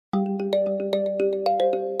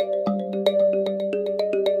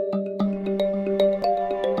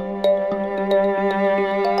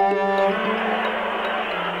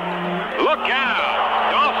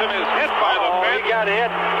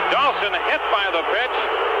by the pitch.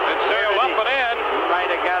 Instead of up and in. He might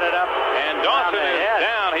have got it up. And Dawson is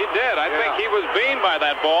down. He did. I think he was beamed by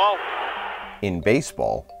that ball. In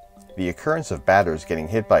baseball, the occurrence of batters getting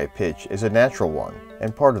hit by a pitch is a natural one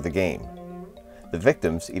and part of the game. The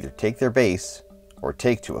victims either take their base or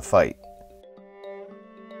take to a fight.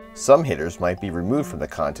 Some hitters might be removed from the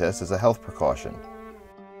contest as a health precaution.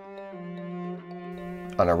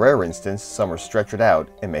 On a rare instance, some are stretchered out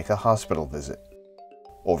and make a hospital visit.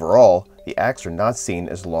 Overall, the acts are not seen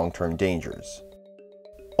as long-term dangers.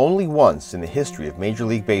 Only once in the history of Major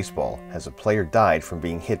League Baseball has a player died from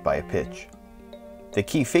being hit by a pitch. The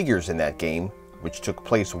key figures in that game, which took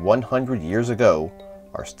place 100 years ago,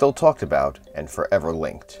 are still talked about and forever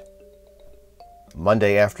linked.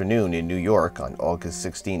 Monday afternoon in New York on August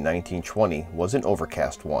 16, 1920 was an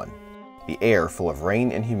overcast one, the air full of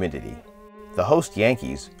rain and humidity. The host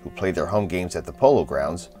Yankees, who played their home games at the Polo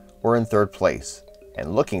Grounds, were in third place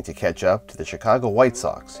and looking to catch up to the Chicago White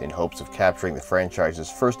Sox in hopes of capturing the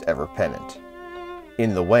franchise's first ever pennant.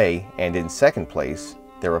 In the way and in second place,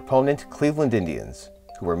 their opponent Cleveland Indians,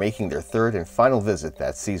 who were making their third and final visit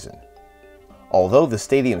that season. Although the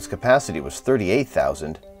stadium's capacity was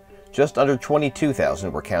 38,000, just under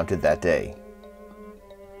 22,000 were counted that day.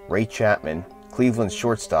 Ray Chapman, Cleveland's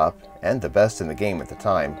shortstop and the best in the game at the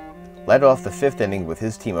time, led off the fifth inning with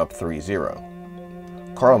his team up 3-0.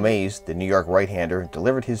 Carl Mays, the New York right-hander,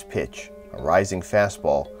 delivered his pitch, a rising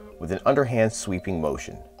fastball with an underhand sweeping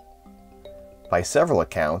motion. By several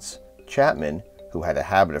accounts, Chapman, who had a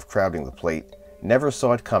habit of crowding the plate, never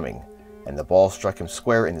saw it coming, and the ball struck him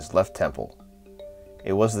square in his left temple.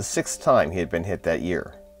 It was the sixth time he had been hit that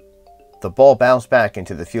year. The ball bounced back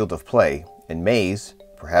into the field of play, and Mays,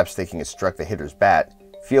 perhaps thinking it struck the hitter's bat,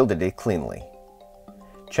 fielded it cleanly.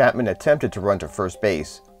 Chapman attempted to run to first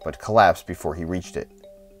base, but collapsed before he reached it.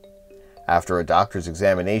 After a doctor's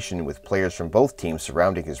examination with players from both teams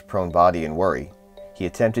surrounding his prone body in worry, he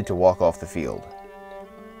attempted to walk off the field.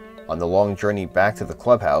 On the long journey back to the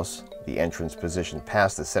clubhouse, the entrance position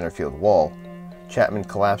past the center field wall, Chapman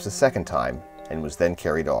collapsed a second time and was then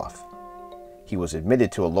carried off. He was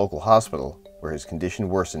admitted to a local hospital where his condition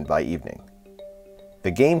worsened by evening.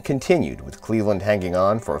 The game continued with Cleveland hanging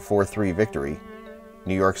on for a 4-3 victory.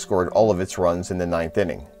 New York scored all of its runs in the ninth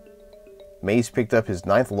inning. Mays picked up his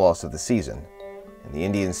 9th loss of the season, and the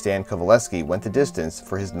Indians' Stan Coveleski went the distance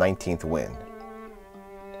for his 19th win.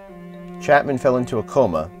 Chapman fell into a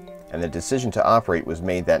coma, and the decision to operate was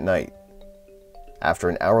made that night. After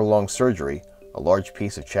an hour-long surgery, a large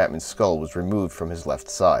piece of Chapman's skull was removed from his left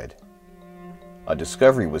side. A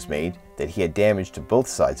discovery was made that he had damage to both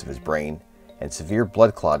sides of his brain and severe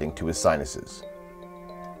blood clotting to his sinuses.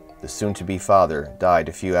 The soon-to-be father died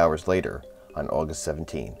a few hours later on August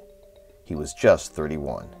 17. He was just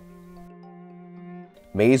 31.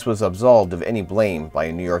 Mays was absolved of any blame by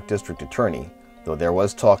a New York district attorney, though there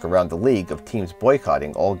was talk around the league of teams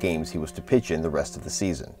boycotting all games he was to pitch in the rest of the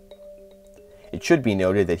season. It should be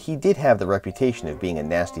noted that he did have the reputation of being a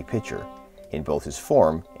nasty pitcher, in both his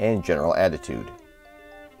form and general attitude.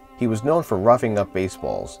 He was known for roughing up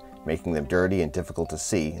baseballs, making them dirty and difficult to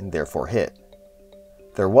see and therefore hit.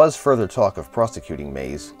 There was further talk of prosecuting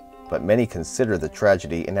Mays, but many consider the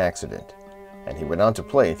tragedy an accident, and he went on to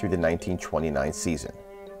play through the 1929 season.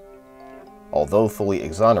 Although fully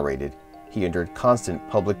exonerated, he endured constant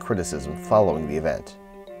public criticism following the event.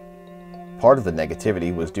 Part of the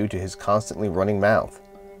negativity was due to his constantly running mouth,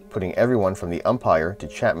 putting everyone from the umpire to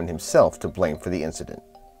Chapman himself to blame for the incident.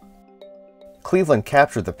 Cleveland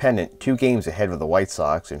captured the pennant 2 games ahead of the White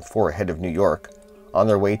Sox and 4 ahead of New York, on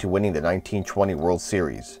their way to winning the 1920 World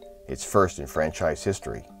Series, its first in franchise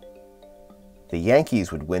history. The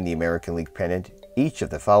Yankees would win the American League pennant each of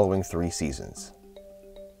the following 3 seasons.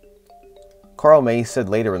 Carl Mays said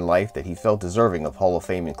later in life that he felt deserving of Hall of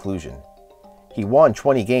Fame inclusion. He won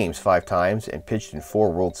 20 games 5 times and pitched in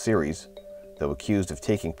 4 World Series, though accused of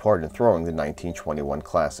taking part in throwing the 1921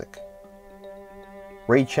 Classic.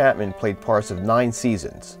 Ray Chapman played parts of 9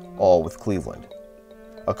 seasons, all with Cleveland.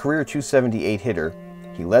 A career .278 hitter,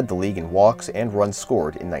 he led the league in walks and runs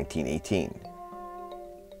scored in 1918.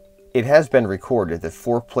 It has been recorded that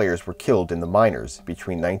 4 players were killed in the minors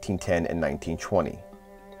between 1910 and 1920.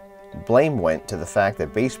 Blame went to the fact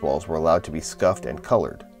that baseballs were allowed to be scuffed and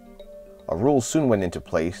colored. A rule soon went into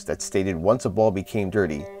place that stated once a ball became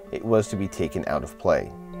dirty, it was to be taken out of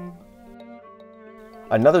play.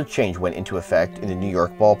 Another change went into effect in the New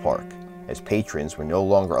York ballpark, as patrons were no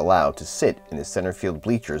longer allowed to sit in the center field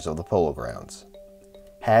bleachers of the Polo Grounds.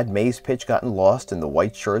 Had Mays' pitch gotten lost in the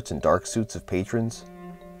white shirts and dark suits of patrons?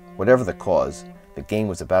 Whatever the cause, the game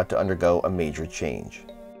was about to undergo a major change.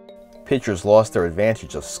 Pitchers lost their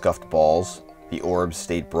advantage of scuffed balls, The orbs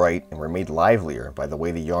stayed bright and were made livelier by the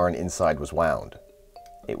way the yarn inside was wound.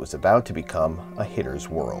 It was about to become a hitter's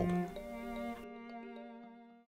world.